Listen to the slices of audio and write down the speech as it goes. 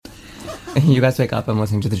You guys wake up and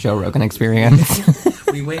listen to the Joe Rogan Experience.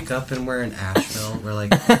 We wake up and we're in Asheville. We're like,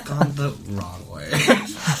 gone the wrong way.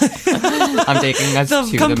 I'm taking us to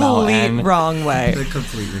the complete mountain. wrong way. The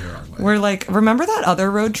completely wrong way. We're like, remember that other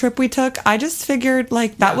road trip we took? I just figured,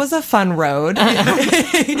 like, that was a fun road.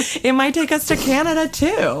 It might take us to Canada,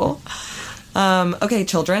 too. Okay,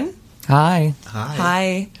 children. Hi.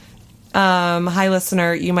 Hi. Hi,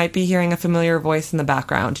 listener. You might be hearing a familiar voice in the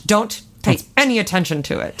background. Don't pay any attention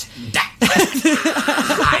to it.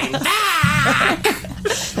 I'm back.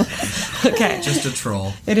 Okay. Just a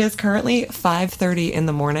troll. It is currently 5:30 in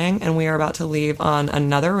the morning, and we are about to leave on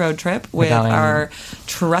another road trip with our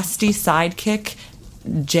trusty sidekick,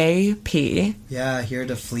 JP. Yeah, here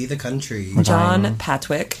to flee the country. John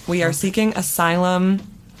Patwick. We are seeking asylum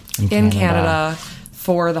in Canada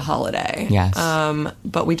for the holiday. Yes.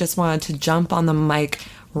 But we just wanted to jump on the mic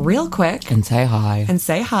real quick And say hi. and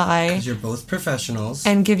say hi. Because you're both professionals.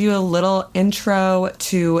 And give you a little intro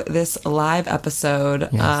to this live episode.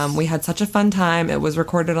 Yes. We had such a fun time. It was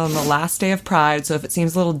recorded on the last day of Pride, so if it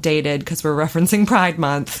seems a little dated because we're referencing Pride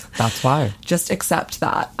Month, That's why. just accept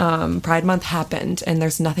that. Pride Month happened, and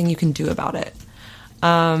there's nothing you can do about it.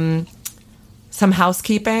 Some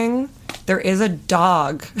housekeeping. There is a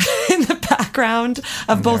dog in the background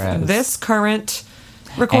of both There is. this current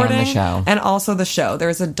recording And the show. and also the show.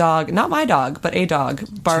 There's a dog, not my dog, but a dog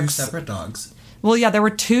barks. 2 separate dogs. Well, yeah, there were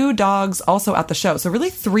 2 dogs also at the show. So really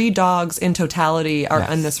 3 dogs in totality are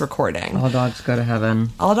in this recording. All dogs go to heaven.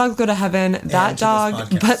 All dogs go to heaven. That to this dog,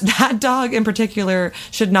 podcast. but that dog in particular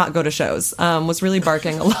should not go to shows. Was really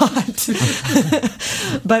barking a lot.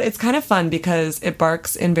 But it's kind of fun because it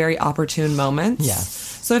barks in very opportune moments. Yes.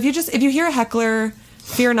 So if you hear a heckler,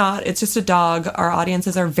 fear not. It's just a dog. Our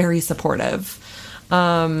audiences are very supportive.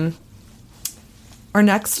 Our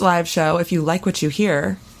next live show, if you like what you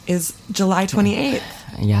hear, is July 28th,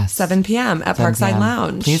 Yes. 7 p.m. at 7 Parkside p.m.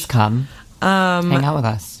 Lounge. Please come. Hang out with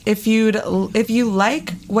us. If you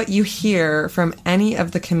like what you hear from any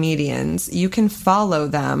of the comedians, you can follow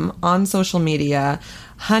them on social media.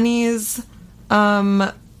 Honey's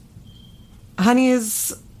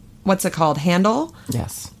what's it called? Handle?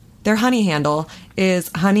 Yes. Their Honey handle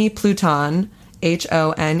is Honey Pluton,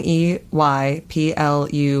 HoneyPluton.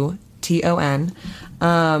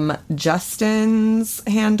 Justin's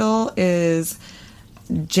handle is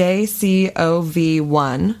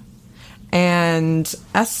JCOV1. And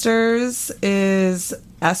Esther's is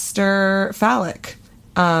Esther Phallic.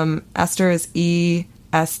 Esther is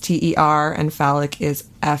ESTER and Phallic is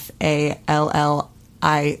FALLICK.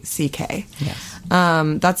 Yes.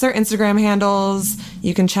 That's their Instagram handles.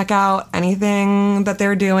 You can check out anything that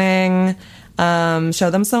they're doing, show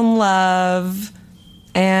them some love,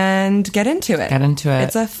 and get into it. Get into it.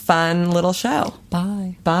 It's a fun little show.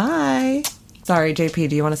 Bye. Bye. Sorry, JP,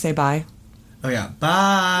 do you want to say bye? Oh, yeah.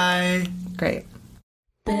 Bye. Great.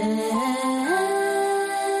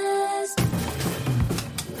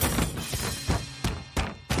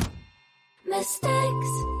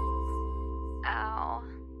 Mistakes. Ow.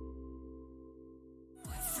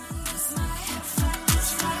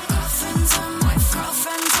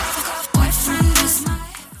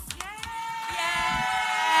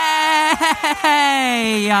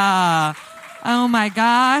 Yay! Oh my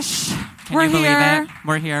gosh. Can We're you believe here it?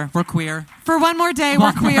 We're here. We're queer. for one more day.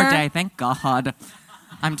 One We're queer. more day. Thank God.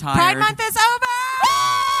 I'm tired. Pride Month is over.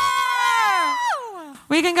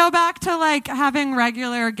 We can go back to like having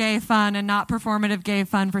regular gay fun and not performative gay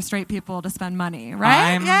fun for straight people to spend money,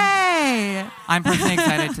 right? Yay! I'm personally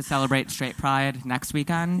excited to celebrate Straight Pride next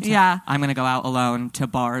weekend. Yeah. I'm going to go out alone to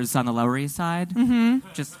bars on the Lower East Side. Mm-hmm.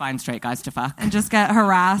 Just find straight guys to fuck. And just get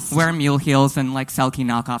harassed. Wear mule heels and like Selkie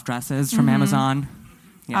knockoff dresses from Amazon.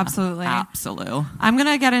 Yeah, Absolutely. Absolute. I'm going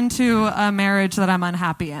to get into a marriage that I'm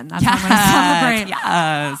unhappy in. That's how I'm going to celebrate.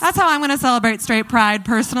 Yes. That's how I'm going to celebrate straight pride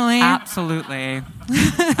personally. Absolutely.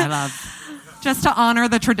 I love. Just to honor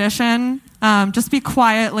the tradition. Just be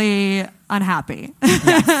quietly unhappy.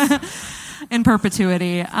 In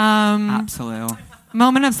perpetuity. Absolute.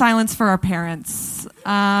 Moment of silence for our parents.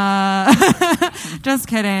 Just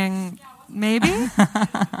kidding. Maybe?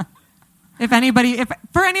 If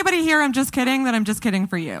for anybody here, I'm just kidding, then I'm just kidding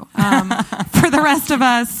for you. For the rest of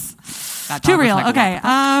us, That too dog was real. like a Okay.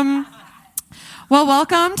 walk. Well,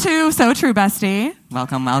 welcome to So True, Bestie.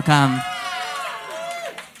 Welcome, welcome.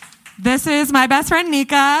 This is my best friend,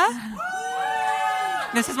 Nika.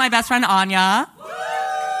 This is my best friend, Anya.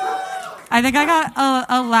 I think I got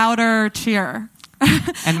a louder cheer.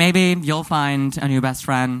 And maybe you'll find a new best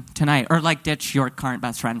friend tonight. Or like ditch your current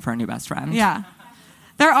best friend for a new best friend. Yeah.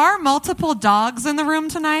 There are multiple dogs in the room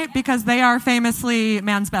tonight because they are famously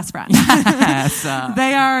man's best friend. Yes.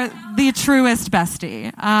 They are the truest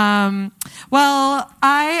bestie. Well,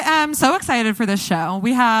 I am so excited for this show.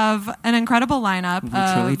 We have an incredible lineup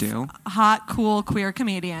truly of do. hot, cool, queer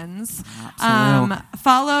comedians, Absolutely.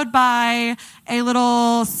 followed by a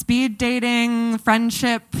little speed dating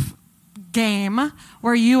friendship game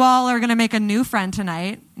where you all are going to make a new friend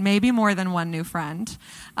tonight, maybe more than one new friend,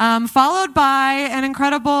 followed by an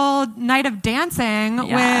incredible night of dancing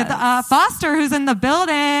Yes. with Foster, who's in the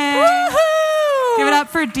building. Woohoo! Give it up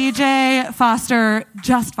for DJ Foster,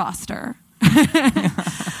 just Foster.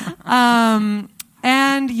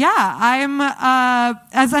 And yeah, I'm.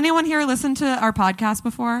 Has anyone here listened to our podcast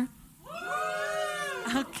before?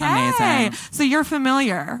 Okay. Amazing. So you're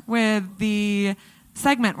familiar with the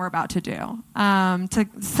segment we're about to do to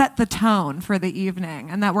set the tone for the evening,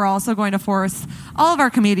 and that we're also going to force all of our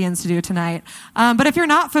comedians to do tonight. But if you're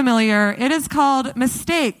not familiar, it is called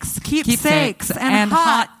Mistakes, Keepsakes, and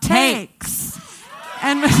Hot Takes.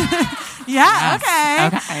 And yeah,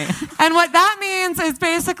 Yes. okay. And what that means is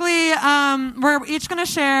basically we're each going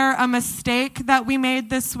to share a mistake that we made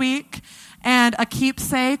this week, and a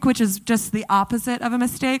keepsake, which is just the opposite of a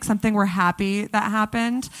mistake, something we're happy that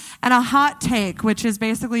happened, and a hot take, which is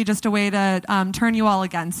basically just a way to turn you all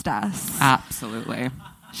against us. Absolutely.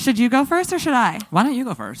 Should you go first or should I? Why don't you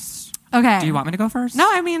go first? Okay. Do you want me to go first? No,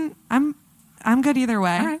 I mean, I'm good either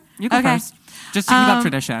way. All right. You go Okay. first. Just to keep up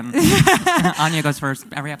tradition. Anya goes first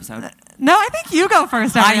every episode. No, I think you go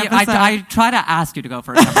first every episode. I try to ask you to go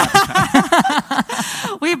first every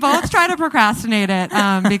episode. We both try to procrastinate it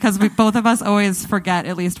because both of us always forget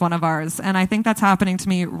at least one of ours. And I think that's happening to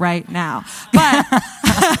me right now. But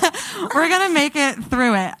we're going to make it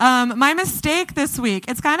through it. My mistake this week,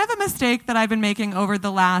 it's kind of a mistake that I've been making over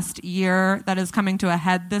the last year that is coming to a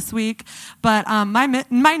head this week. But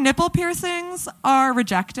my nipple piercings are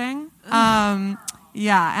rejecting.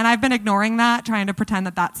 Yeah, and I've been ignoring that, trying to pretend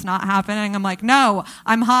that that's not happening. I'm like, no,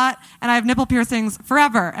 I'm hot, and I have nipple piercings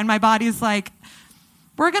forever. And my body's like,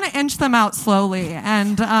 we're going to inch them out slowly.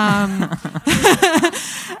 And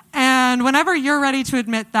and whenever you're ready to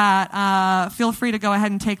admit that, feel free to go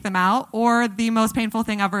ahead and take them out, or the most painful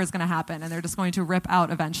thing ever is going to happen, and they're just going to rip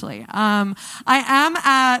out eventually. I am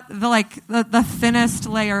at the thinnest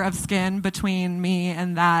layer of skin between me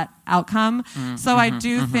and that outcome. So I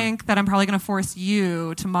do think that I'm probably going to force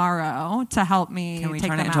you tomorrow to help me Can we take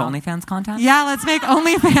turn them it into out. OnlyFans content? Yeah, let's make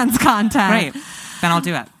OnlyFans content. Great. Then I'll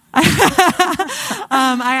do it.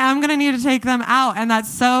 I am going to need to take them out, and that's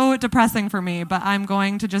so depressing for me, but I'm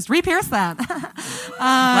going to just re-pierce them.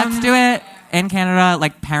 Let's do it in Canada,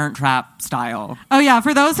 like Parent Trap style. Oh, yeah.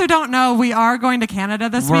 For those who don't know, we are going to Canada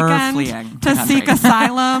this We're weekend fleeing to the seek country.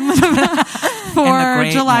 asylum for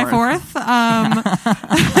Great July North.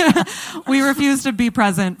 4th. We refuse to be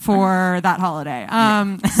present for that holiday.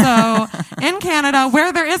 So in Canada,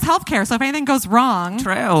 where there is healthcare, so if anything goes wrong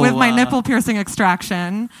True. with my nipple piercing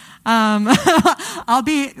extraction, I'll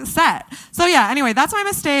be set. So yeah, anyway, that's my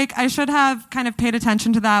mistake. I should have kind of paid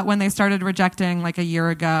attention to that when they started rejecting like a year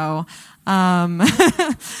ago.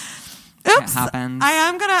 Oops. It happens.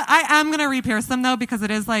 I am gonna re-pierce them though, because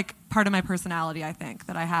it is like part of my personality, I think,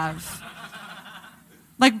 that I have.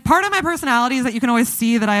 Like, part of my personality is that you can always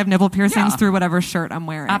see that I have nipple piercings Yeah. through whatever shirt I'm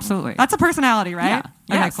wearing. Absolutely. That's a personality, right? Yeah.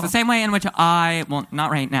 Okay, Yes, cool. the same way in which well,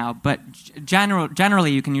 not right now, but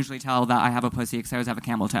generally you can usually tell that I have a pussy because I always have a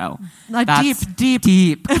camel toe. A That's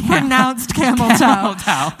deep, pronounced camel toe.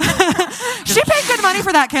 She paid good money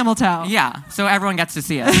for that camel toe. Yeah, so everyone gets to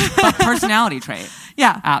see it. But personality trait.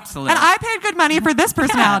 Yeah. Absolutely. And I paid good money for this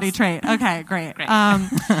personality Yes. trait. Okay, great. Great.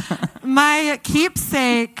 My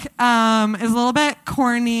keepsake is a little bit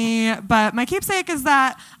corny, but my keepsake is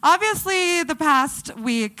that obviously the past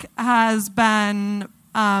week has been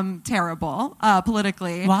terrible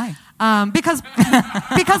politically. Why? Because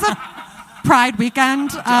of Pride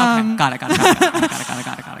weekend. Okay, got it.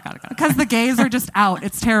 Because the gays are just out.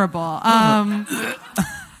 It's terrible.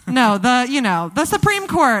 No, the Supreme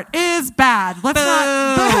Court is bad. Let's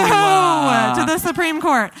not boo to the Supreme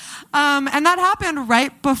Court. And that happened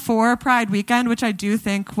right before Pride weekend, which I do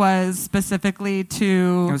think was specifically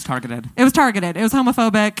to... It was targeted. It was targeted. It was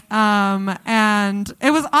homophobic. And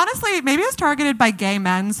it was honestly, maybe it was targeted by gay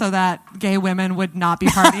men so that gay women would not be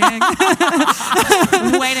partying.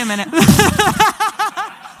 Wait a minute.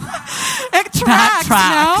 It tracks,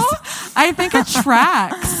 tracks. no? I think it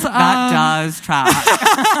tracks. That does track.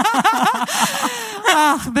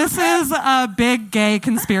 This is a big gay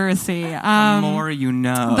conspiracy. The more you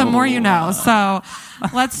know. The more you know. So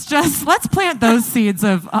let's plant those seeds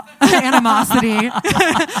of animosity.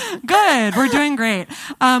 Good. We're doing great.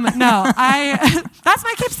 That's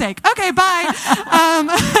my keepsake. Okay, bye.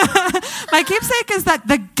 My keepsake is that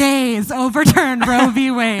the gays overturned Roe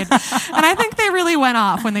v. Wade. And I think they really went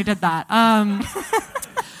off when they did that.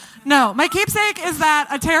 No, my keepsake is that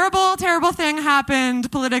a terrible, terrible thing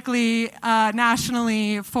happened politically,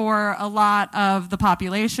 nationally for a lot of the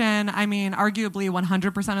population. I mean, arguably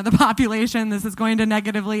 100% of the population this is going to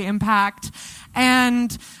negatively impact.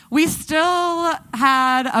 And we still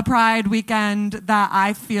had a Pride weekend that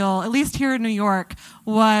I feel, at least here in New York,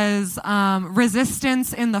 was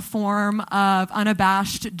resistance in the form of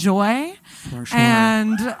unabashed joy. For sure.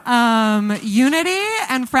 And unity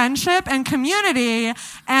and friendship and community.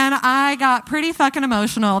 And I got pretty fucking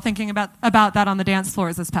emotional thinking about that on the dance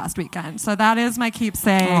floors this past weekend. So that is my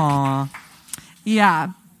keepsake. Aww.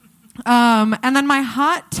 Yeah. And then my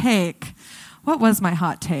hot take. What was my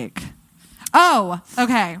hot take? Oh,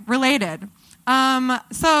 okay. Related.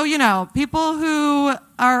 So, you know, people who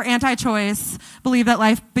are anti-choice believe that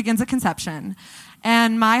life begins at conception.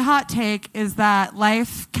 And my hot take is that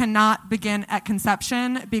life cannot begin at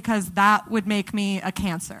conception because that would make me a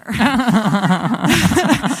Cancer. And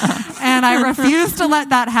I refuse to let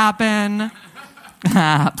that happen.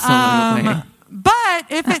 Absolutely. But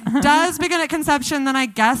if it does begin at conception, then I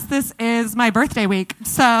guess this is my birthday week.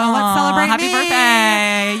 So let's celebrate happy me.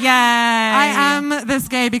 birthday. Yay. I am this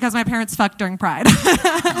gay because my parents fucked during Pride.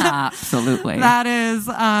 Absolutely. That is,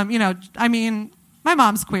 you know, I mean, my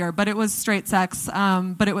mom's queer, but it was straight sex.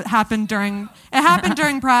 But it happened during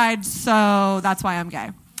Pride, so that's why I'm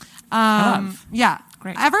gay. Yeah.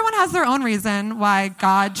 Great. Everyone has their own reason why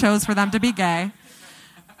God chose for them to be gay.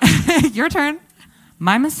 Your turn.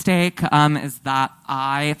 My mistake is that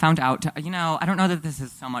I found out, I don't know that this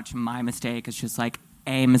is so much my mistake. It's just like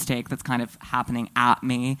a mistake that's kind of happening at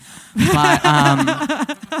me. But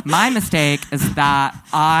my mistake is that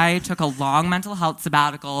I took a long mental health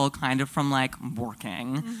sabbatical kind of from like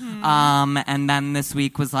working. Mm-hmm. And then this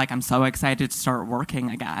week was like, I'm so excited to start working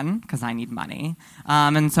again because I need money.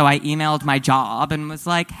 And so I emailed my job and was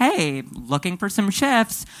like, hey, looking for some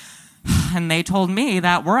shifts. And they told me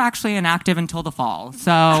that we're actually inactive until the fall.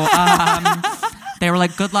 So they were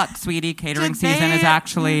like, good luck, sweetie. Catering season is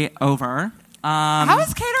actually over. How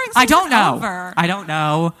is catering season I don't know. over? I don't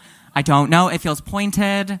know. It feels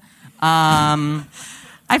pointed.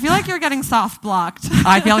 I feel like you're getting soft blocked.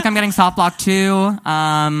 I feel like I'm getting soft blocked too.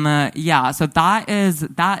 Yeah, so that is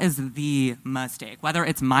the mistake. Whether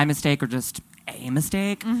it's my mistake or just a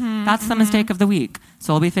mistake, that's the mistake of the week.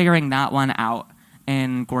 So we'll be figuring that one out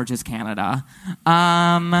in gorgeous Canada.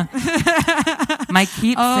 My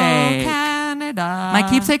keepsake. Oh, Canada. My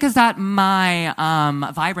keepsake is that my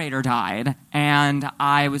vibrator died, and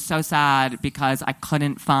I was so sad because I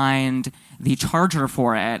couldn't find the charger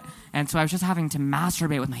for it. And so I was just having to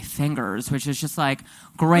masturbate with my fingers, which is just like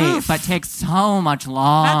great, Oof. but takes so much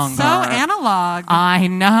longer. That's so analog. I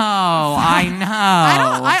know. I'm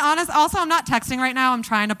not texting right now. I'm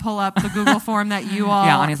trying to pull up the Google form that you all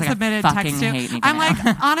honestly, submitted I text fucking to. hate Nika I'm now.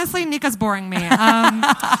 like, honestly, Nika's boring me.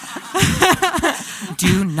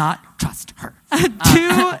 Do not trust her.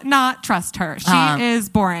 Do not trust her. She is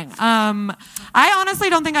boring. I honestly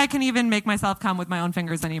don't think I can even make myself come with my own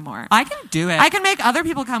fingers anymore. I can do it. I can make other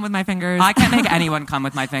people come with my fingers. I can't make anyone come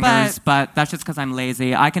with my fingers, but that's just because I'm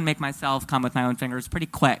lazy. I can make myself come with my own fingers pretty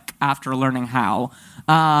quick after learning how.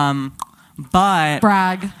 But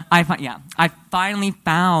brag. I finally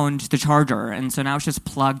found the charger, and so now it's just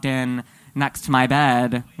plugged in next to my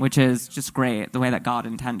bed, which is just great, the way that God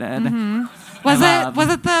intended. Mm-hmm. Was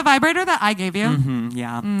it the vibrator that I gave you? Mm-hmm,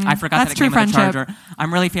 yeah. I forgot that it true came with a friendship. charger.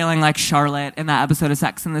 I'm really feeling like Charlotte in that episode of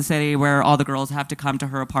Sex and the City where all the girls have to come to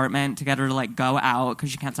her apartment to get her to like go out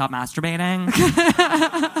because she can't stop masturbating.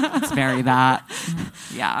 It's very that.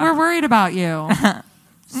 Yeah. We're worried about you.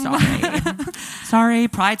 Sorry,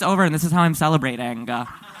 Pride's over and this is how I'm celebrating.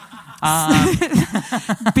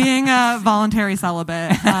 Being a voluntary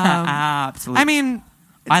celibate. Absolutely. I mean,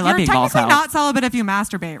 I love being you're balls technically out. not celibate if you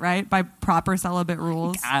masturbate, right? By proper celibate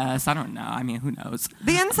rules. Yes, I don't know. I mean, who knows?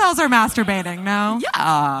 The incels are masturbating, no?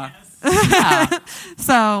 Yeah.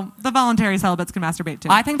 So the voluntary celibates can masturbate too.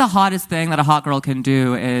 I think the hottest thing that a hot girl can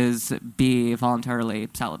do is be voluntarily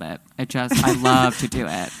celibate. I love to do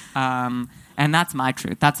it. And that's my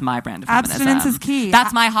truth. That's my brand of feminism. Abstinence is key.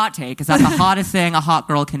 That's my hot take, is that the hottest thing a hot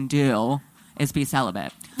girl can do is be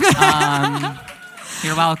celibate.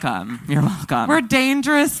 You're welcome. You're welcome. We're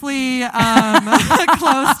dangerously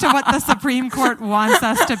close to what the Supreme Court wants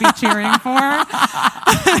us to be cheering for.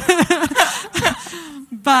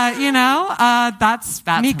 But that's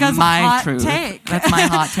Mika's my hot truth. take. That's my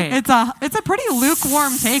hot take. It's a pretty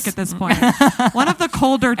lukewarm take at this point. One of the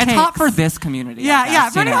colder takes. It's hot for this community. Yeah,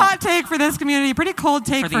 pretty hot take for this community. Pretty cold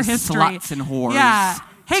take for these history. Sluts and whores. Yeah.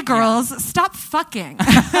 Hey girls, stop fucking.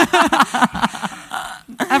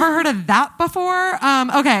 Ever heard of that before?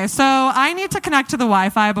 Okay, so I need to connect to the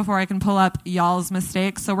Wi-Fi before I can pull up y'all's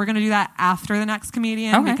mistakes. So we're going to do that after the next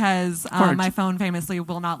comedian because my phone famously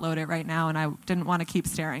will not load it right now, and I didn't want to keep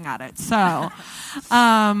staring at it. So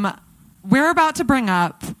we're about to bring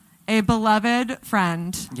up a beloved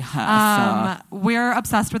friend. Yes. We're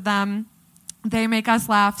obsessed with them. They make us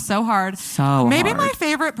laugh so hard. Maybe my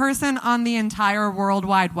favorite person on the entire World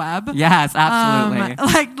Wide Web. Yes,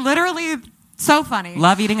 absolutely. Literally so funny.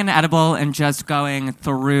 Love eating an edible and just going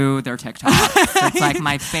through their TikToks. It's like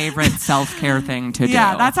my favorite self-care thing to do.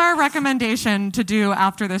 Yeah, that's our recommendation to do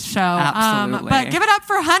after this show. Absolutely. But give it up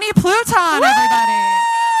for Honey Pluton, everybody.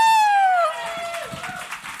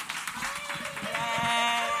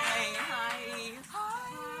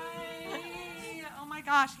 Oh my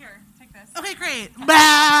gosh, here. Okay, great.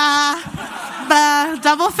 Bah, bah,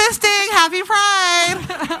 double fisting. Happy Pride.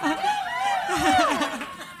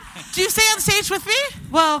 Do you stay on stage with me?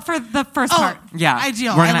 Well, for the first part. Yeah.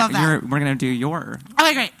 Ideal. I love that. We're going to do your.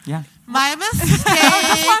 Okay, great. Yeah. My mistake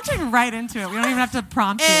just launching right into it. We don't even have to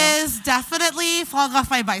prompt you. is definitely falling off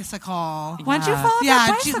my bicycle. When'd you fall off Yeah,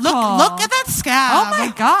 that bicycle? look at that scab. Oh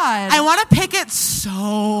my God. I want to pick it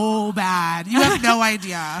so bad. You have no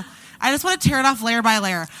idea. I just want to tear it off layer by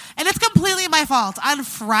layer. And it's completely my fault. On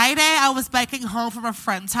Friday, I was biking home from a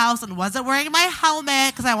friend's house and wasn't wearing my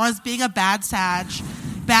helmet because I was being a bad Sag.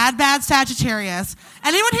 Bad Sagittarius.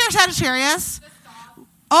 Anyone here Sagittarius?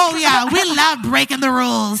 Oh, yeah. We love breaking the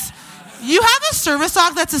rules. You have a service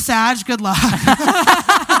dog that's a Sag. Good luck.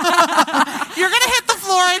 You're going to hit the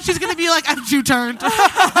floor and she's going to be like, I'm Jew-turned.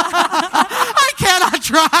 I cannot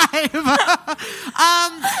drive.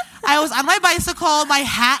 I was on my bicycle. My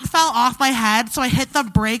hat fell off my head, so I hit the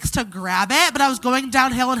brakes to grab it, but I was going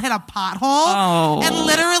downhill and hit a pothole and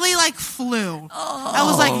literally flew. I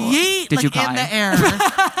was like, yeet, Did you cry? in the air.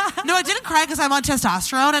 No, I didn't cry because I'm on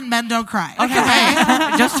testosterone and men don't cry.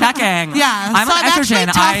 Okay. Just checking. Yeah. I'm so on I'm actually estrogen.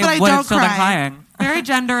 tough that I would have don't still been cry. crying. Very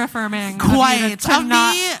gender affirming. Quite.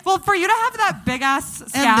 Well, for you to have that big ass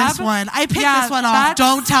scab. And this one. I picked this one off.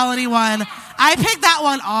 Don't tell anyone. I picked that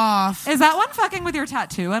one off. Is that one fucking with your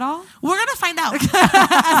tattoo at all? We're going to find out. As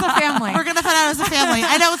a family. We're going to find out as a family.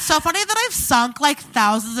 I know it's so funny that I've sunk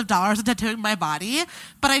thousands of dollars in tattooing my body,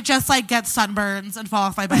 but I just get sunburns and fall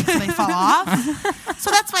off my bike and they fall off.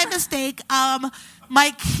 So that's my mistake.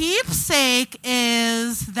 My keepsake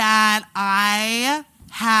is that I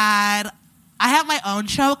have my own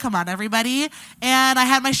show. Come on, everybody. And I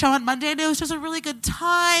had my show on Monday, and it was just a really good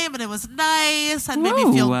time, and it was nice, and made me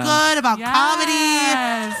feel good about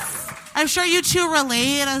comedy. I'm sure you two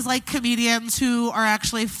relate as comedians who are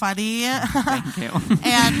actually funny. Thank you.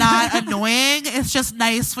 And not annoying. It's just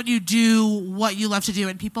nice when you do what you love to do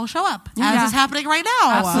and people show up, as is happening right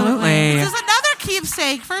now. Absolutely. This is another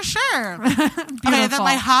keepsake for sure. Okay, then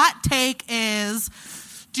my hot take is,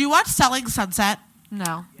 do you watch Selling Sunset?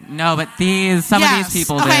 No. No, but some of these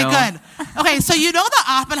people do. Okay, good. Okay, so you know the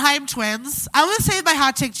Oppenheim twins? I'm going to say my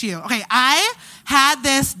hot take to you. Okay, I had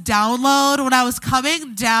this download when I was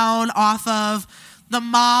coming down off of the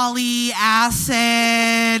Molly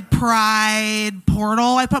Acid Pride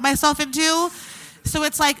portal I put myself into. So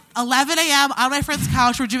it's 11 a.m. on my friend's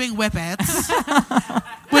couch. We're doing whippets,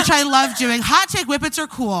 which I love doing. Hot take whippets are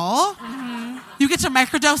cool. Mm-hmm. You get to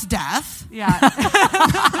microdose death. Yeah.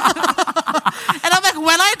 And I'm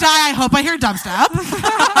when I die, I hope I hear dubstep.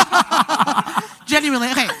 Genuinely.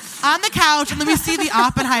 Okay, on the couch, and then we see the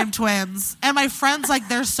Oppenheim twins. And my friend's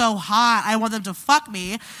they're so hot. I want them to fuck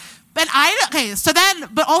me. But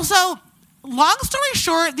but also, long story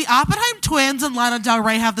short, the Oppenheim twins and Lana Del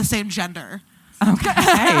Rey have the same gender. Okay.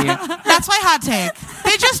 That's my hot take.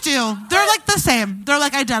 They just do. They're the same. They're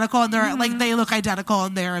identical, and they're they look identical,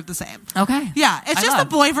 and they're the same. Okay. Yeah, it's just the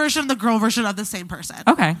boy version and the girl version of the same person.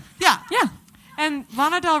 Okay. Yeah. Yeah. And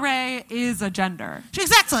Lana Del Rey is a gender.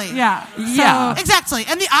 Exactly. Yeah. Yeah. Exactly.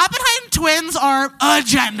 And the Oppenheim twins are a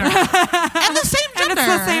gender. And the same gender. And it's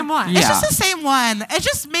the same one. Yeah. It's just the same one. It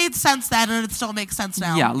just made sense then, and it still makes sense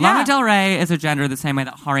now. Yeah. Lana Del Rey is a gender the same way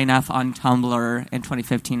that Hari Nef on Tumblr in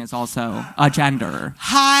 2015 is also a gender.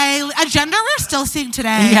 A gender we're still seeing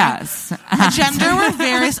today. Yes. A gender we're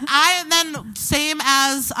and then same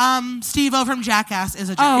as yes, Steve-O from Jackass is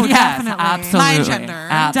a gender. Oh, Yes, definitely. absolutely. My gender.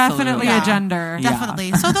 Absolutely. Definitely Yeah. a gender. Yeah.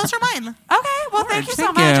 Definitely. So those are mine. Okay, well, thank you so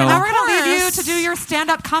Thank much. you. And now we're going to Of leave you course. to do your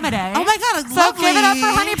stand-up comedy. Oh my God, So lovely. give it up for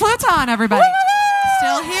Honey Pluton, everybody.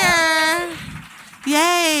 Still here.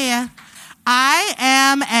 Yay. I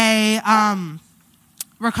am a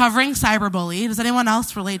recovering cyberbully. Does anyone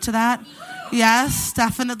else relate to that? Yes,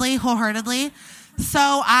 definitely, wholeheartedly. So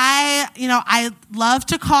I love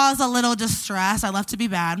to cause a little distress. I love to be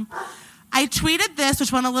bad. I tweeted this,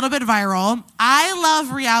 which went a little bit viral. I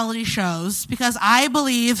love reality shows because I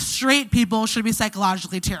believe straight people should be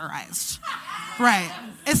psychologically terrorized. Right.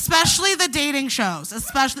 Especially the dating shows.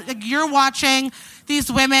 Especially, like, you're watching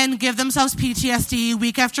these women give themselves PTSD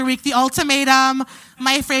week after week. The Ultimatum,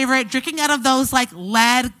 my favorite, drinking out of those, like,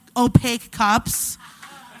 lead opaque cups,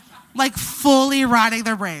 like, fully rotting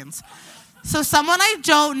their brains. So someone I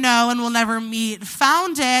don't know and will never meet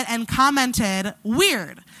found it and commented,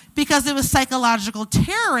 weird, because it was psychological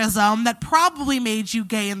terrorism that probably made you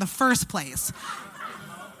gay in the first place.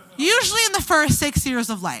 Usually in the first 6 years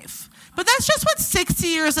of life. But that's just what 60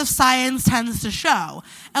 years of science tends to show.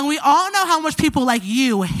 And we all know how much people like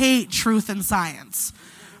you hate truth and science.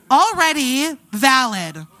 Already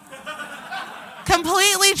valid.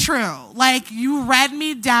 Completely true. Like, you read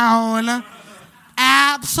me down.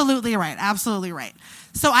 Absolutely right. Absolutely right.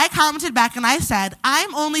 So I commented back and I said,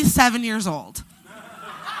 I'm only 7 years old.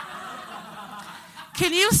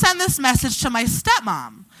 Can you send this message to my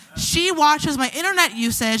stepmom? She watches my internet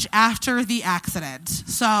usage after the accident.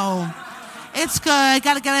 So it's good.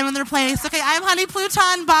 Got to get them in their place. Okay, I'm Honey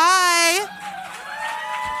Pluton. Bye.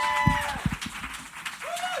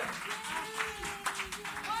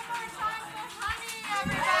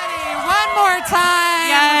 One more time.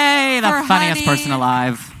 Yay, the for funniest Honey. person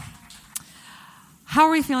alive. How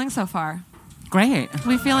are we feeling so far? Great.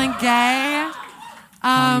 We feeling gay?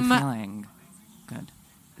 How are you feeling? Good.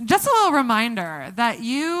 Just a little reminder that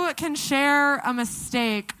you can share a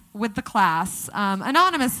mistake with the class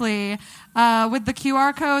anonymously with the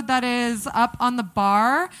QR code that is up on the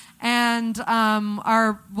bar, and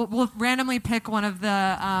we'll randomly pick one of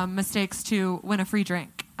the mistakes to win a free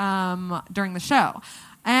drink during the show.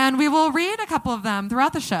 And we will read a couple of them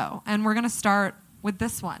throughout the show, and we're going to start with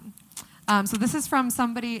this one. So this is from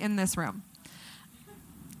somebody in this room.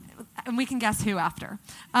 And we can guess who after.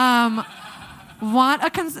 Went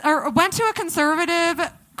to a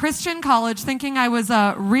conservative Christian college thinking I was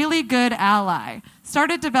a really good ally.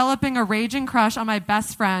 Started developing a raging crush on my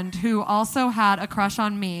best friend who also had a crush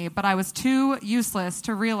on me, but I was too useless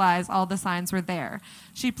to realize all the signs were there.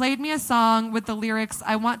 She played me a song with the lyrics,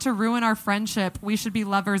 "I want to ruin our friendship, we should be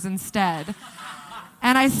lovers instead."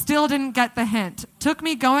 And I still didn't get the hint. Took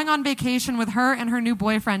me going on vacation with her and her new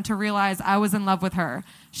boyfriend to realize I was in love with her.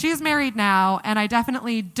 She's married now, and I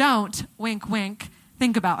definitely don't, wink, wink,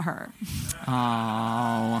 think about her.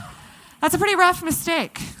 Oh. That's a pretty rough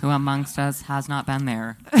mistake. Who amongst us has not been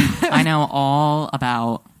there? I know all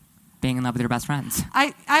about being in love with your best friends.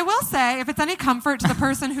 I will say, if it's any comfort to the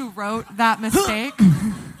person who wrote that mistake,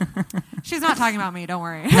 she's not talking about me, don't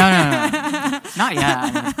worry. No. Not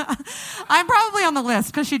yet. I'm probably on the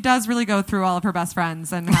list because she does really go through all of her best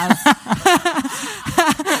friends and has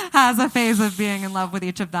has a phase of being in love with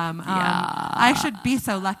each of them. I should be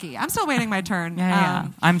so lucky. I'm still waiting my turn. Yeah.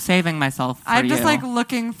 I'm saving myself for I'm you. just like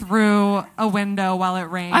looking through a window while it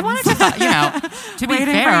rains. I wanted to, to be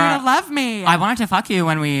waiting fair, for you to love me. I wanted to fuck you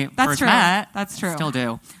when we That's first true. met. That's true. Still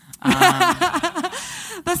do.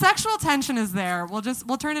 The sexual tension is there. We'll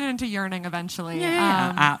turn it into yearning eventually.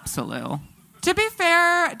 Yeah, absolutely. To be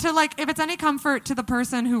fair, if it's any comfort to the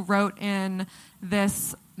person who wrote in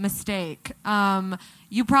this mistake,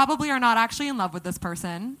 you probably are not actually in love with this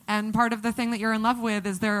person, and part of the thing that you're in love with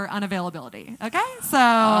is their unavailability. Okay,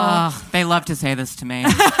 so they love to say this to me.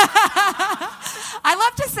 I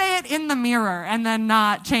love to say it in the mirror and then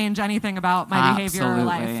not change anything about my behavior or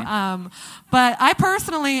life. But I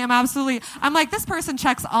personally am I'm like, this person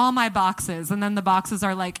checks all my boxes, and then the boxes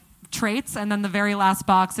are like traits, and then the very last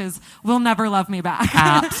box is will never love me back.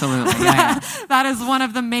 Absolutely. Yeah. That is one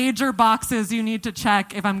of the major boxes you need to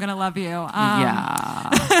check if I'm going to love you.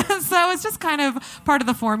 So it's just kind of part of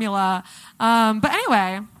the formula. But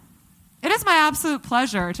anyway, it is my absolute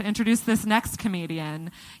pleasure to introduce this next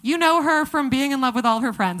comedian. You know her from being in love with all of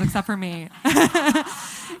her friends, except for me.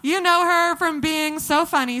 You know her from being so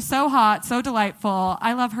funny, so hot, so delightful.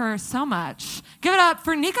 I love her so much. Give it up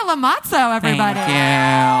for Nika Lamazzo, everybody.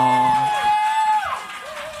 Thank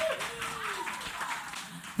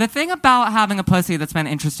you. The thing about having a pussy that's been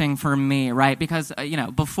interesting for me, right? Because,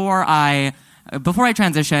 before I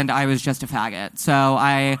transitioned, I was just a faggot. So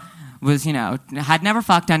I was, had never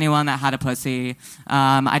fucked anyone that had a pussy.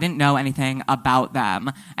 I didn't know anything about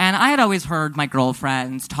them. And I had always heard my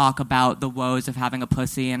girlfriends talk about the woes of having a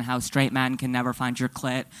pussy and how straight men can never find your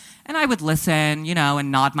clit. And I would listen,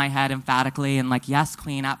 and nod my head emphatically and like, yes,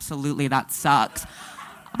 queen, absolutely, that sucks.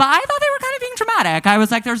 But I thought they were kind of being dramatic. I was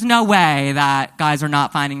like, there's no way that guys are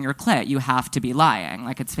not finding your clit. You have to be lying.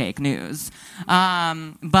 Like, it's fake news.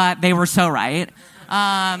 But they were so right.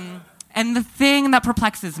 And the thing that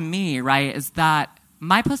perplexes me, right, is that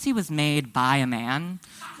my pussy was made by a man.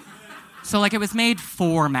 So, like, it was made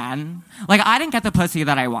for men. Like, I didn't get the pussy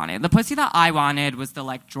that I wanted. The pussy that I wanted was the,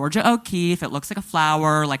 like, Georgia O'Keeffe. It looks like a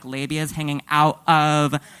flower, like, labia's hanging out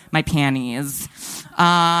of my panties.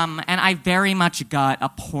 And I very much got a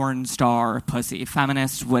porn star pussy.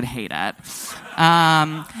 Feminists would hate it.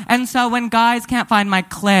 And so when guys can't find my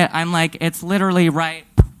clit, I'm like, it's literally right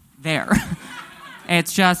there.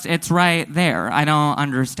 It's right there. I don't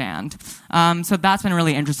understand. So that's been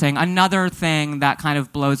really interesting. Another thing that kind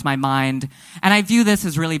of blows my mind, and I view this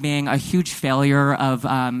as really being a huge failure of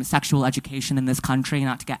sexual education in this country,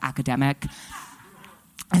 not to get academic,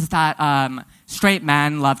 is that straight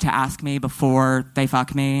men love to ask me before they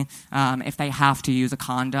fuck me if they have to use a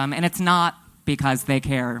condom. And it's not because they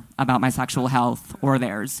care about my sexual health or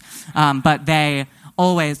theirs, but they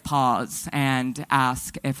always pause and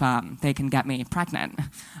ask if they can get me pregnant,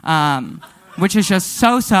 which is just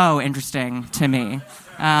so interesting to me.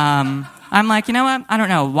 I'm like, you know what? I don't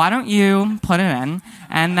know. Why don't you put it in?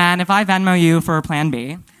 And then if I Venmo you for Plan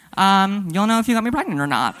B, you'll know if you got me pregnant or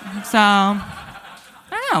not. So, I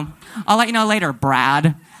don't know. I'll let you know later,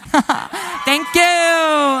 Brad. Thank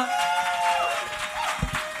you.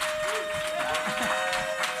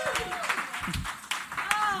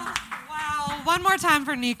 One more time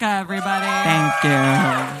for Nika, everybody. Thank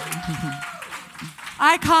you.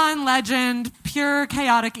 Icon, legend, pure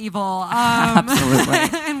chaotic evil.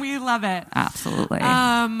 Absolutely. And we love it. Absolutely.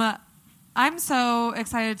 I'm so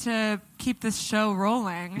excited to keep this show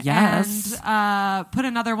rolling. Yes. And put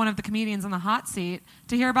another one of the comedians in the hot seat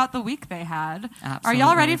to hear about the week they had. Absolutely. Are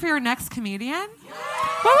y'all ready for your next comedian?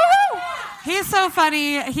 Woo! He's so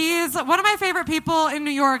funny. He's one of my favorite people in New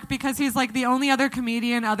York because he's like the only other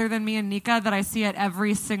comedian other than me and Nika that I see at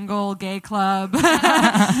every single gay club,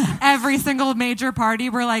 every single major party.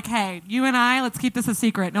 We're like, hey, you and I, let's keep this a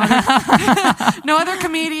secret. No other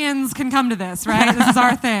comedians can come to this, right? This is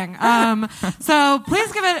our thing. So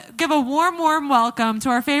please give a warm welcome to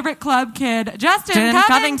our favorite club kid, Justin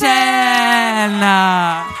Covington.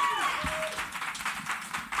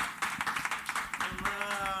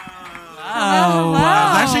 Oh, wow.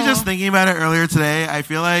 I was actually just thinking about it earlier today. I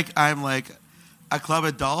feel like I'm like a club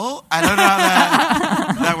adult. I don't know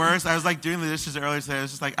how that works. I was like doing the dishes earlier today. I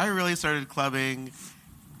was just like, I really started clubbing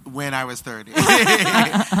when I was 30.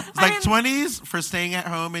 It's like 20s for staying at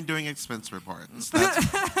home and doing expense reports.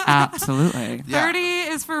 Absolutely. Yeah. 30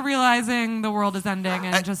 is for realizing the world is ending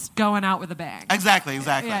and just going out with a bang. Exactly.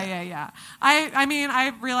 Yeah. I mean,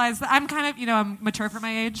 I realized that I'm kind of, I'm mature for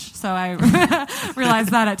my age, so I realized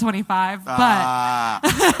that at 25. But,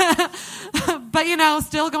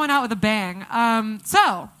 still going out with a bang.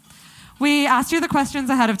 So we asked you the questions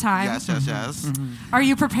ahead of time. Yes. Mm-hmm. Are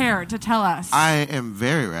you prepared to tell us? I am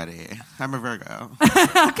very ready. I'm a Virgo.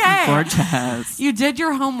 Okay. Gorgeous. You did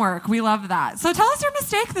your homework. We love that. So tell us your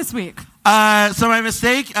mistake this week. So my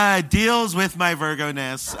mistake deals with my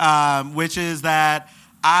Virgo-ness, which is that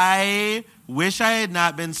I wish I had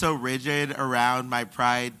not been so rigid around my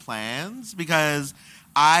Pride plans because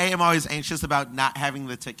I am always anxious about not having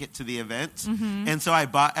the ticket to the event. Mm-hmm. And so I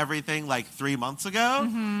bought everything like 3 months ago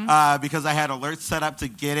because I had alerts set up to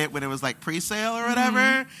get it when it was like pre-sale or whatever.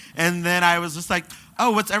 Mm-hmm. And then I was just like,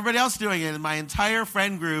 oh, what's everybody else doing? And my entire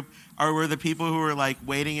friend group were the people who were like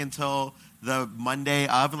waiting until the Monday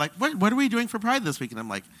of and like, what are we doing for Pride this week? And I'm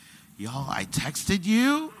like, y'all, I texted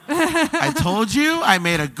you. I told you. I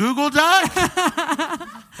made a Google Doc.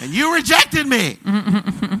 And you rejected me.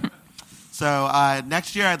 So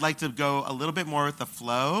next year, I'd like to go a little bit more with the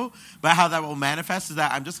flow. But how that will manifest is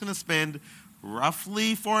that I'm just going to spend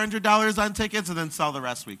roughly $400 on tickets and then sell the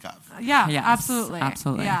rest week of. Yeah, yes, absolutely.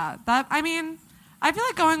 Yeah, I feel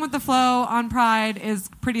like going with the flow on Pride is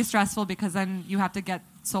pretty stressful because then you have to get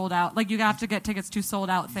sold out. Like, you have to get tickets to sold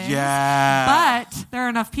out things. Yeah. But there are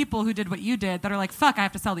enough people who did what you did that are like, fuck, I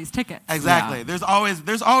have to sell these tickets. Exactly. Yeah. There's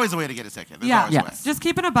always a way to get a ticket. There's always a way. Just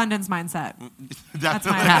keep an abundance mindset. That's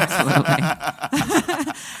my Absolutely.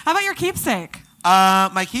 How about your keepsake?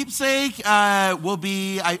 My keepsake will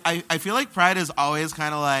be, I feel like Pride is always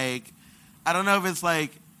kind of like, I don't know if it's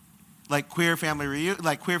like like queer family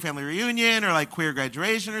reunion or like queer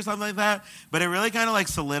graduation or something like that. But it really kind of like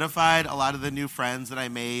solidified a lot of the new friends that I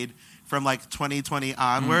made from like 2020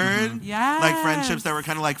 onward. Yes. Like friendships that were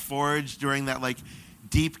kind of like forged during that like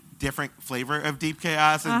deep, different flavor of deep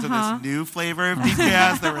chaos into this new flavor of deep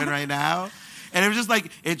chaos that we're in right now. And it was just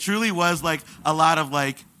like, it truly was like a lot of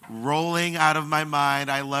like rolling out of my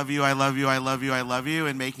mind, I love you, I love you, I love you, I love you,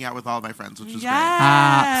 and making out with all of my friends, which was great.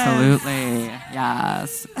 Absolutely.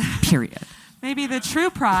 Yes. Period. Maybe the true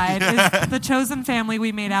pride is the chosen family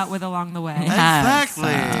we made out with along the way.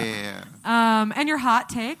 Exactly. And your hot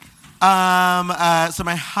take? So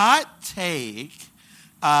my hot take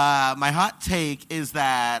is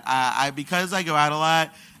that because I go out a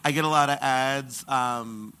lot, I get a lot of ads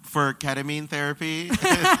for ketamine therapy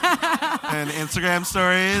and Instagram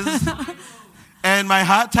stories. And my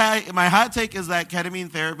hot take is that ketamine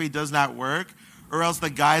therapy does not work, or else the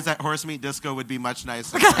guys at Horse Meat Disco would be much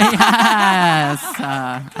nicer. Yes.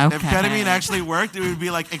 Okay. If ketamine actually worked, it would be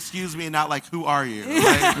like, excuse me, not like, who are you?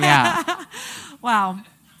 Like, Yeah. Wow.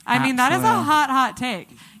 I mean, that is a hot take.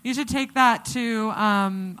 You should take that to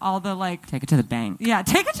all the like... Take it to the bank. Yeah,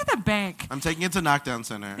 take it to the bank. I'm taking it to Knockdown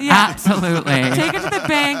Center. Yeah. Absolutely. Take it to the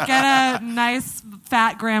bank, get a nice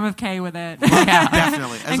fat gram of K with it. Yeah.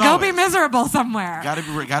 Definitely. As and always. go be miserable somewhere. Gotta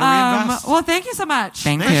reinvest. Well, thank you so much.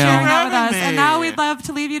 Thank for you. sharing that with having us. me. And now we'd love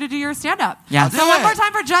to leave you to do your stand-up. Yeah. So one more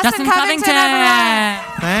time for Justin Covington,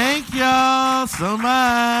 everyone. Thank y'all so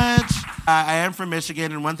much. I am from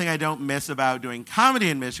Michigan, and one thing I don't miss about doing comedy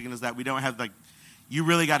in Michigan is that we don't have, like, you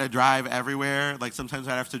really got to drive everywhere. Like, sometimes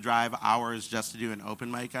I'd have to drive hours just to do an open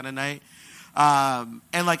mic on a night.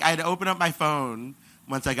 And, like, I'd open up my phone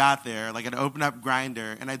once I got there. Like, I'd open up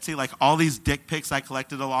Grindr, and I'd see, like, all these dick pics I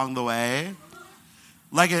collected along the way.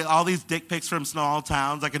 Like, all these dick pics from small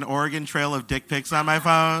towns, like an Oregon Trail of dick pics on my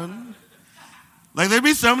phone. Like, there'd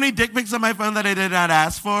be so many dick pics on my phone that I did not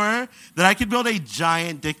ask for that I could build a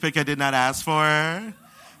giant dick pic I did not ask for,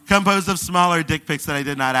 composed of smaller dick pics that I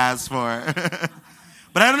did not ask for.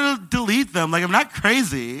 But I don't delete them. Like, I'm not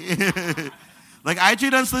crazy. Like, I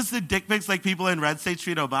treat unsolicited dick pics like people in Red State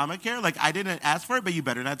Street Obamacare. Like, I didn't ask for it, but you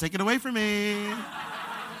better not take it away from me.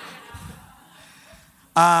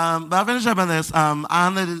 But I'll finish up on this. On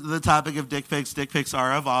the topic of dick pics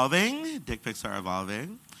are evolving. Dick pics are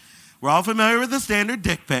evolving. We're all familiar with the standard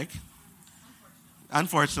dick pic.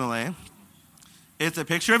 Unfortunately. It's a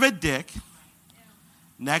picture of a dick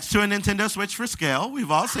next to a Nintendo Switch for scale. We've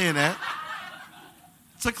all seen it.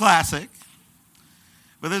 It's a classic.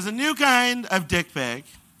 But there's a new kind of dick pic,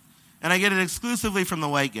 and I get it exclusively from the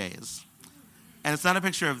white gays. And it's not a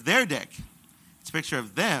picture of their dick. It's a picture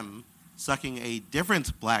of them sucking a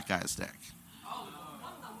different black guy's dick.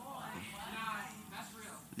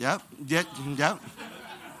 Yep.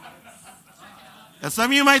 Now,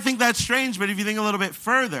 some of you might think that's strange, but if you think a little bit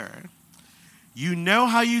further, you know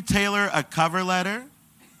how you tailor a cover letter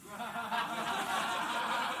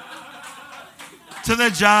to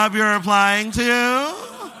the job you're applying to?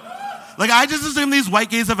 Like, I just assume these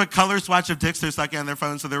white gays have a color swatch of dicks they're sucking on their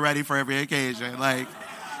phone so they're ready for every occasion. Like,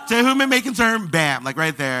 to whom it may concern, bam, like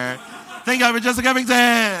right there. Thank God for Justin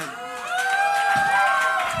Covington.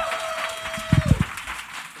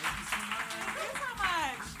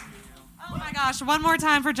 Gosh, one more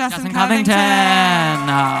time for Justin Covington.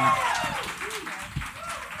 Wow.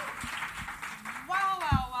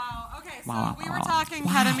 Okay, so we were talking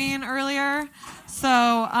ketamine earlier.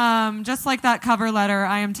 So just like that cover letter,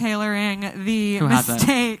 I am tailoring the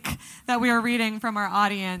mistake that we are reading from our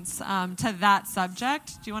audience to that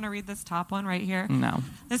subject. Do you want to read this top one right here? No.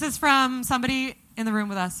 This is from somebody in the room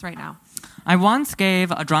with us right now. I once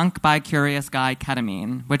gave a drunk bi-curious guy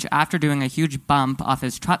ketamine, which after doing a huge bump off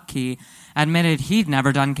his truck key, admitted he'd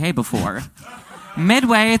never done K before.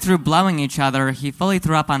 Midway through blowing each other, he fully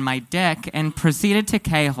threw up on my dick and proceeded to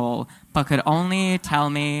K-hole, but could only tell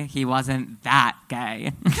me he wasn't that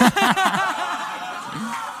gay.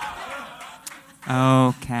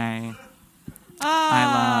 Okay.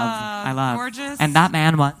 I love. Gorgeous. And that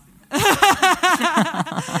man was...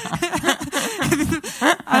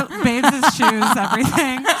 Bathes his shoes,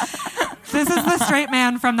 everything. This is the straight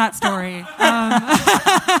man from that story.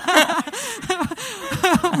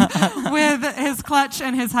 With his clutch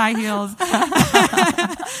and his high heels.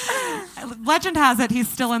 Legend has it he's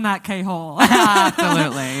still in that K-hole.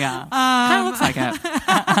 Absolutely, yeah. Kind of looks like it.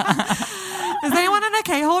 Is anyone in a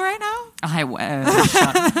K-hole right now? I wish.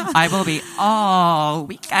 I will be all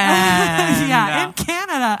weekend. Yeah, in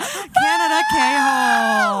Canada. Canada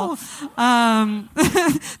K-hole.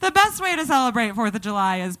 The best way to celebrate 4th of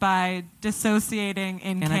July is by dissociating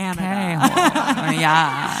in Canada.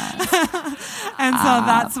 Yeah. And so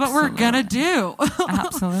that's what we're going to do.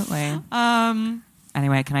 Absolutely.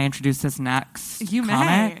 Anyway, can I introduce this next You may.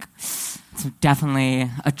 comic? It's definitely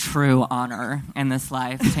a true honor in this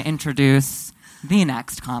life to introduce the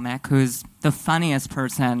next comic, who's the funniest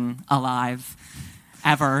person alive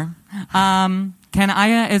ever.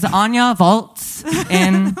 Is Anya Volts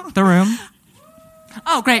in the room?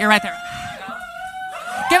 Oh, great, you're right there.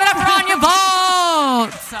 Give it up for Anya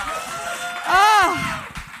Volts!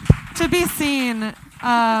 To be seen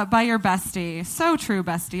by your bestie. So true,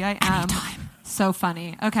 bestie. I am. Anytime. So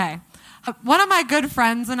funny. Okay. One of my good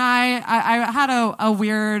friends and I had a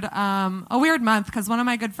weird month because one of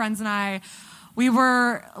my good friends and I, we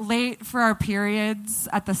were late for our periods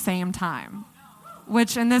at the same time,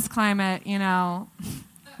 which in this climate, you know,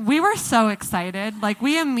 we were so excited. Like,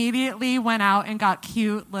 we immediately went out and got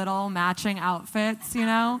cute little matching outfits, you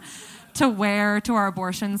know, to wear to our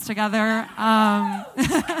abortions together.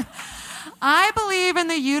 I believe in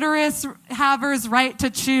the uterus havers' right to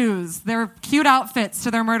choose their cute outfits to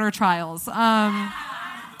their murder trials.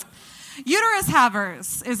 Uterus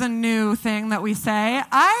havers is a new thing that we say.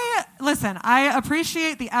 I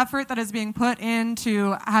appreciate the effort that is being put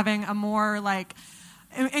into having a more like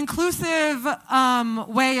inclusive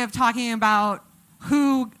way of talking about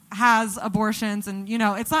who has abortions, and you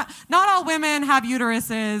know, it's not all women have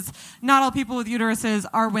uteruses, not all people with uteruses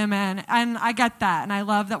are women, and I get that, and I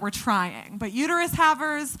love that we're trying. But uterus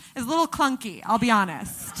havers is a little clunky, I'll be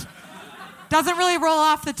honest. Doesn't really roll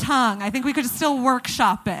off the tongue. I think we could still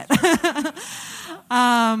workshop it. You know,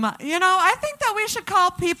 I think that we should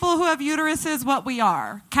call people who have uteruses what we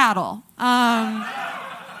are, cattle.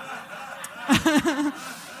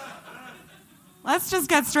 Let's just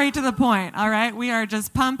get straight to the point, all right? We are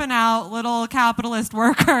just pumping out little capitalist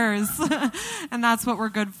workers, and that's what we're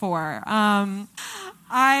good for.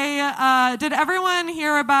 Did everyone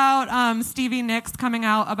hear about Stevie Nicks coming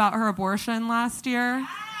out about her abortion last year?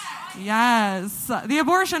 Yes. The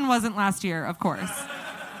abortion wasn't last year, of course.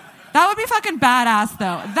 That would be fucking badass,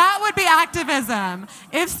 though. That would be activism.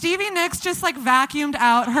 If Stevie Nicks just, like, vacuumed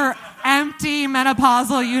out her empty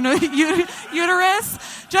menopausal uterus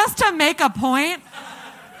just to make a point,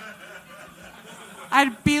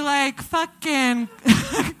 I'd be like, fucking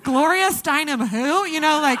Gloria Steinem who? You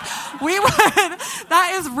know, like, we would...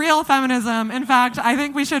 That is real feminism. In fact, I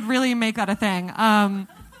think we should really make that a thing. I'm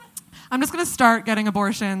just going to start getting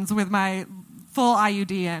abortions with my full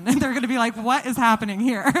IUD in. And they're going to be like, what is happening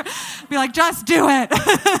here? Be like, just do it.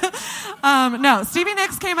 No, Stevie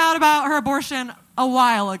Nicks came out about her abortion a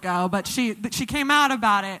while ago, but she came out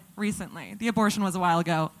about it recently. The abortion was a while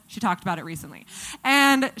ago. She talked about it recently.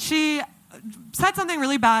 And she said something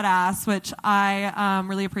really badass, which I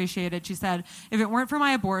really appreciated. She said, if it weren't for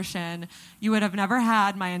my abortion, you would have never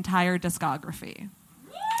had my entire discography.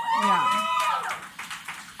 Yeah.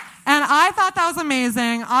 And I thought that was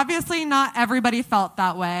amazing. Obviously, not everybody felt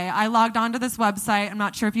that way. I logged onto this website. I'm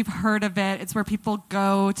not sure if you've heard of it. It's where people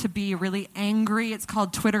go to be really angry. It's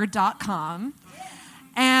called twitter.com.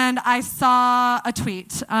 And I saw a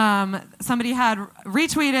tweet. Somebody had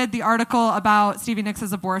retweeted the article about Stevie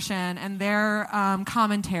Nicks' abortion, and their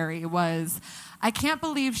commentary was, I can't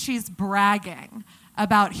believe she's bragging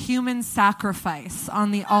about human sacrifice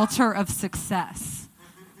on the altar of success.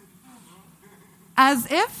 As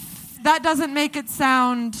if that doesn't make it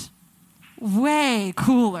sound way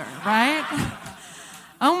cooler, right?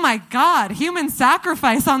 Oh my God, human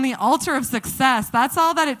sacrifice on the altar of success. That's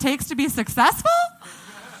all that it takes to be successful?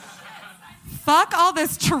 Fuck all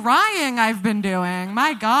this trying I've been doing.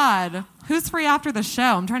 My God. Who's free after the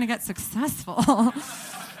show? I'm trying to get successful.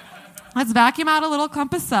 Let's vacuum out a little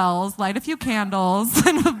clump of cells, light a few candles,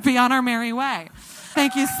 and be on our merry way.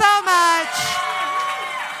 Thank you so much.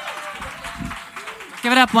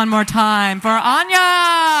 Give it up one more time for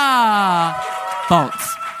Anya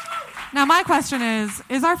Volts. Now, my question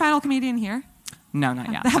is our final comedian here? No,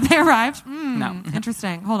 not yet. Have they arrived? No.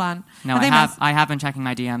 Interesting. Hold on. No, I have been checking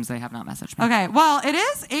my DMs. They have not messaged me. Okay, well, it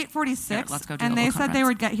is 8:46, Here, let's go do and a they little said they conference.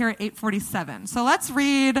 would get here at 8:47. So let's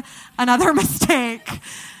read another mistake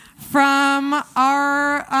from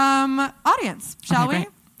our audience, shall we? Okay,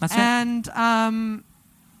 great. Let's do it. And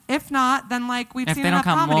if not, then like we've If seen they don't enough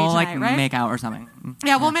come, comedy we'll tonight, like right? make out or something.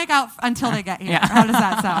 Yeah, we'll make out until they get here. Yeah. How does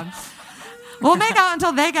that sound? We'll make out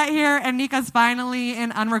until they get here, and Nika's finally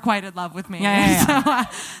in unrequited love with me. Yeah.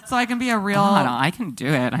 So I can be a real... Oh, no, I can do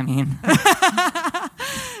it. I mean,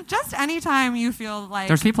 Just anytime you feel like...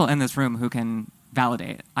 there's people in this room who can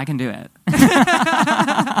validate. I can do it.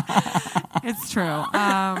 It's true.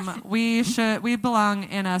 We belong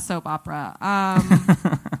in a soap opera.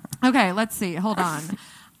 Okay, let's see. Hold on.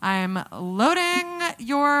 I'm loading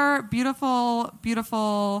your beautiful.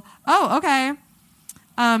 Oh, okay.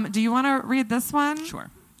 Do you want to read this one? Sure.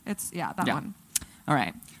 It's that one. All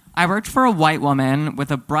right. I worked for a white woman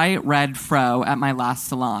with a bright red fro at my last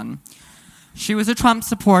salon. She was a Trump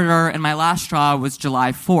supporter, and my last straw was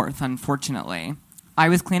July 4th, unfortunately. I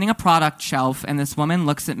was cleaning a product shelf, and this woman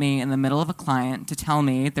looks at me in the middle of a client to tell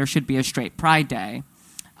me there should be a straight Pride Day.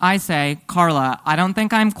 I say, Carla, I don't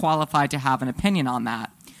think I'm qualified to have an opinion on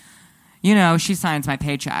that. You know, she signs my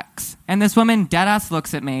paychecks. And this woman deadass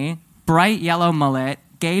looks at me, bright yellow mullet,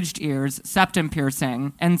 gauged ears, septum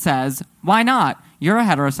piercing, and says, why not? You're a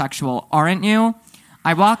heterosexual, aren't you?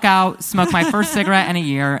 I walk out, smoke my first cigarette in a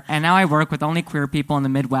year, and now I work with only queer people in the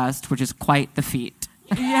Midwest, which is quite the feat.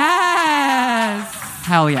 Yes.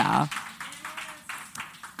 Hell yeah.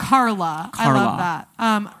 Carla. I love that.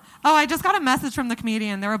 I just got a message from the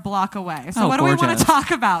comedian. They're a block away. So what gorgeous. do we want to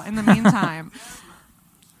talk about in the meantime?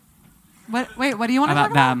 What do you want to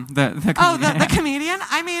talk about? The comedian. The comedian?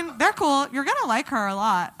 I mean, they're cool. You're going to like her a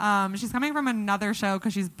lot. She's coming from another show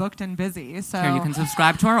because she's booked and busy. So Here, you can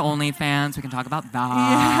subscribe to our OnlyFans. We can talk about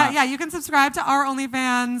that. Yeah, you can subscribe to our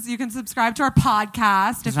OnlyFans. You can subscribe to our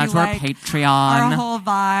podcast if you to our like Patreon. our whole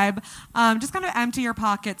vibe. Just kind of empty your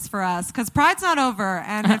pockets for us because Pride's not over.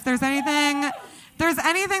 And if there's anything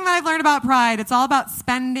that I've learned about Pride, it's all about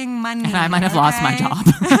spending money. And I might have lost my job.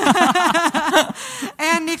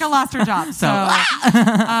 And Nika lost her job. So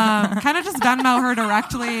kind of just Venmo her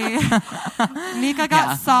directly. Nika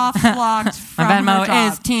got soft blocked from my her Venmo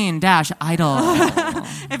job. is teen-idol.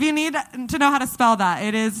 If you need to know how to spell that,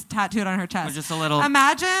 it is tattooed on her chest. Just a little.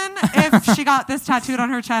 Imagine if she got this tattooed on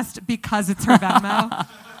her chest because it's her Venmo.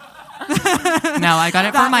 No, I got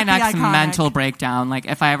it That for my would be next iconic. mental breakdown. Like,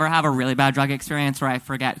 if I ever have a really bad drug experience where I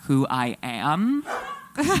forget who I am,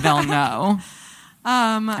 they'll know.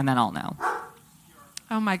 And then I'll know.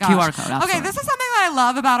 Oh my gosh. QR code, absolutely. Okay, this is something that I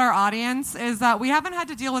love about our audience is that we haven't had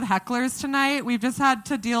to deal with hecklers tonight. We've just had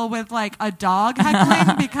to deal with like a dog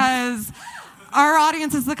heckling because our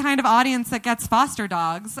audience is the kind of audience that gets foster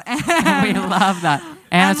dogs. And, We love that.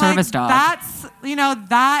 And a service dog.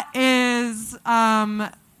 That is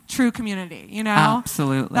true community,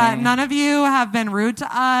 Absolutely. That none of you have been rude to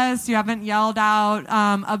us. You haven't yelled out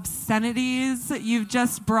obscenities. You've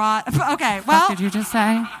just brought... Okay, well... What did you just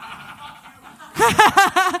say?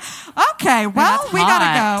 Okay, well, That's we gotta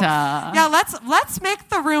hot. go. Yeah, let's make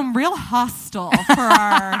the room real hostile for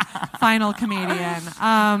our final comedian.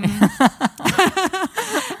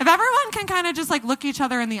 If everyone can kind of just like look each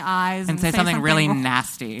other in the eyes And say something really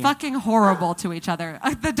nasty. fucking horrible to each other.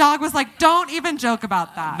 The dog was like, "Don't even joke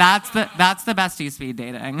about that." That's the bestie speed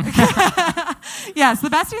dating. Yes, the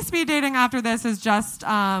bestie speed dating after this is just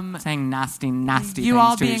Saying nasty you things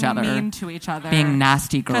all to being each other. mean to each other, Being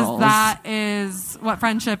nasty because girls. that is what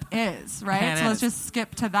friendship is, right? It So let's is. just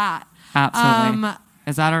skip to that. Absolutely.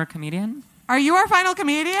 Is that our comedian? Are you our final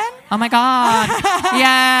comedian? Oh my God. Yay.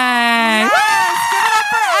 Yes! Give it up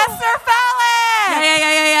for Esther Fallon!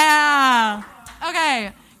 Yeah.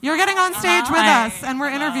 Okay, you're getting on stage with Hi. us, and we're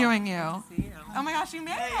interviewing you. Oh my gosh, you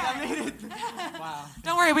made it! I made it. Wow.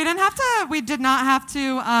 Don't worry, we did not have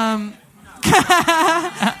to.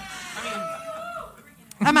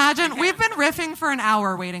 Imagine, we've been riffing for an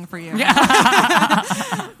hour waiting for you.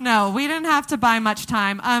 No, we didn't have to buy much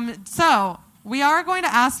time. So, we are going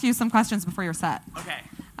to ask you some questions before your set. Okay.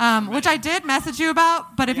 Which I did message you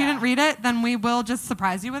about, but if you didn't read it, then we will just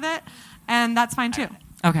surprise you with it. And that's fine too.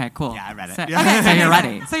 Okay, cool. Yeah, I read it. So, Yeah. Okay, so you're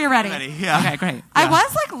ready. So you're ready. Ready? Yeah. Okay, great. I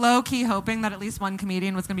was like low key hoping that at least one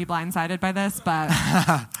comedian was going to be blindsided by this, but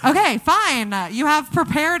okay, fine. You have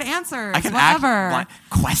prepared answers. I can whatever.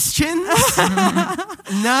 Questions?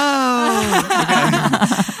 No.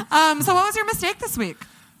 So what was your mistake this week?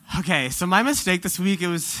 Okay, so my mistake this week,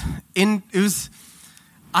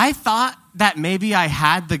 I thought that maybe I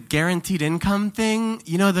had the guaranteed income thing.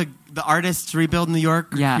 You know, the Artists Rebuild New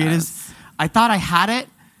York Yes. creatives. I thought I had it,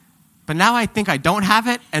 but now I think I don't have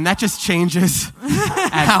it, and that just changes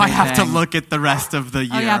how I have to Everything. look at the rest of the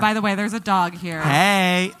year. Oh yeah, by the way, there's a dog here.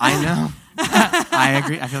 Hey, I know. I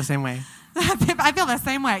agree. I feel the same way. I feel the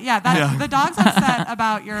same way. Yeah, the dog's upset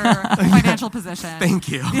about your financial position. Thank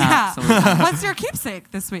you. Yeah. Absolutely. What's your keepsake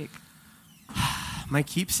this week? My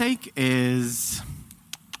keepsake is...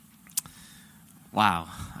 Wow,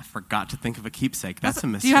 I forgot to think of a keepsake. That's a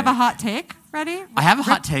mistake. Do you have a hot take ready? I have a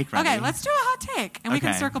hot take ready. Okay, let's do a hot take, and we can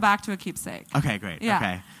Okay. circle back to a keepsake. Okay, great. Yeah.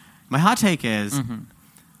 Okay. My hot take is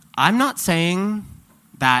I'm not saying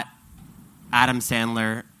that Adam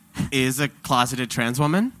Sandler is a closeted trans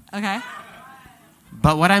woman. Okay.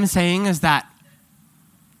 But what I'm saying is that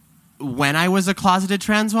when I was a closeted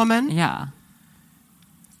trans woman, Yeah.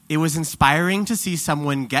 it was inspiring to see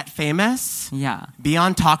someone get famous, Yeah. be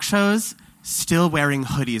on talk shows, still wearing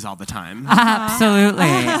hoodies all the time. Absolutely.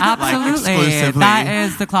 Absolutely. exclusively. That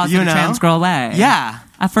is the closeted You know? trans girl way. Yeah.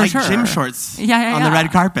 For like sure. gym shorts Yeah, on the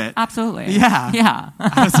red carpet. Absolutely. Yeah. Yeah.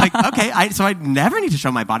 I was like, okay, so I never need to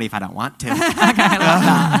show my body if I don't want to.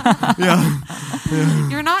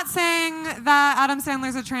 You're not saying that Adam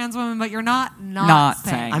Sandler's a trans woman, but you're not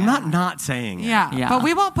saying I'm it. not saying it. Yeah, Yeah. but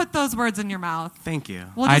we won't put those words in your mouth. Thank you.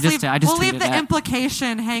 We'll I just just we'll leave tweeted the it.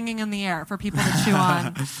 implication hanging in the air for people to chew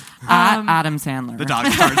on. At Adam Sandler. The dog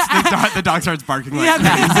starts. The dog starts barking like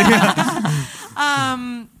crazy.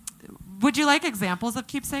 Would you like examples of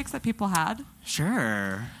keepsakes that people had?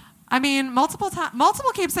 Sure. I mean, multiple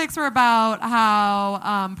keepsakes were about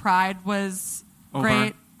how Pride was Over.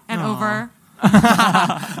 great and over.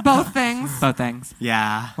 Both things. Both things.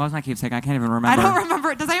 Yeah. What was my keepsake? I can't even remember. I don't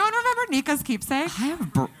remember. Does anyone remember Nika's keepsake? I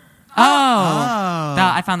have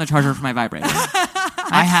I found the charger for my vibrator.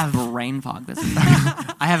 I have brain fog this week.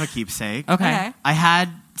 I have a keepsake. Okay.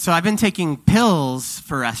 I've been taking pills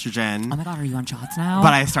for estrogen. Oh my God, are you on shots now?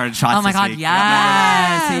 But I started shots Oh my this God, week.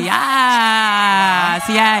 yes.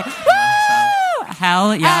 Yay. Woo!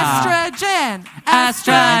 Hell yeah. Estrogen.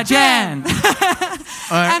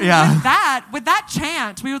 And with that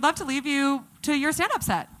chant, we would love to leave you to your stand-up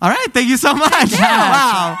set. All right, thank you so much.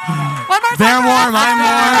 Wow. One more time. They're warm, I'm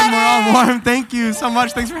warm, Estrogen. we're all warm. Thank you so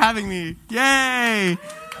much. Thanks for having me. Yay.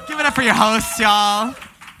 Give it up for your hosts, y'all.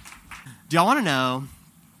 Do y'all want to know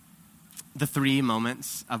the 3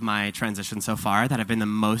 moments of my transition so far that have been the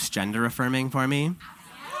most gender affirming for me?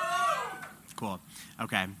 Cool.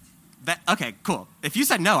 Okay. Okay, cool. If you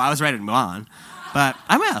said no, I was ready to move on. But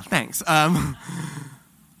I will, thanks.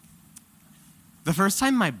 The first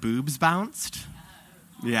time my boobs bounced,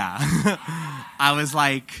 yeah, I was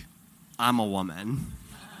like, I'm a woman.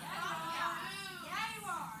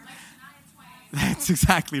 That's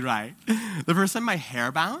exactly right. The first time my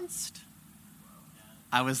hair bounced,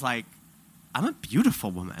 I was like, I'm a beautiful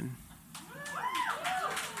woman.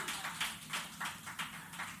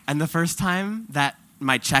 And the first time that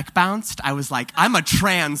my check bounced, I was like, I'm a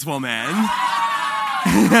trans woman.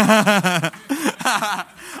 I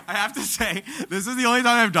have to say, this is the only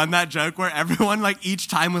time I've done that joke where everyone, like, each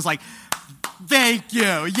time was like, thank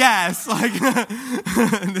you, yes. Like,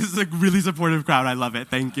 this is a really supportive crowd. I love it.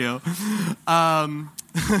 Thank you.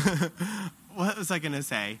 What was I going to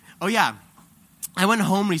say? Oh, yeah. I went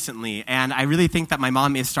home recently, and I really think that my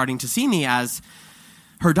mom is starting to see me as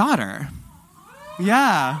her daughter.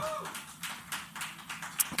 Yeah.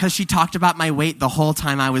 Because she talked about my weight the whole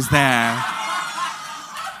time I was there.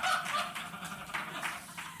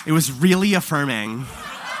 It was really affirming.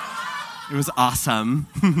 It was awesome.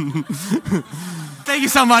 Thank you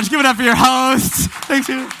so much. Give it up for your hosts. Thanks,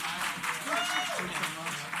 you.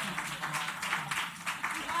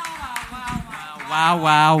 Wow,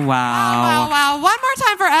 wow, wow. Wow, wow. One more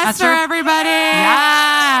time for Esther, everybody.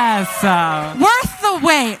 Yes. Worth the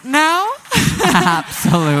wait, no?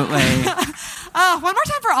 Absolutely. One more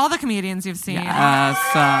time for all the comedians you've seen. Yes.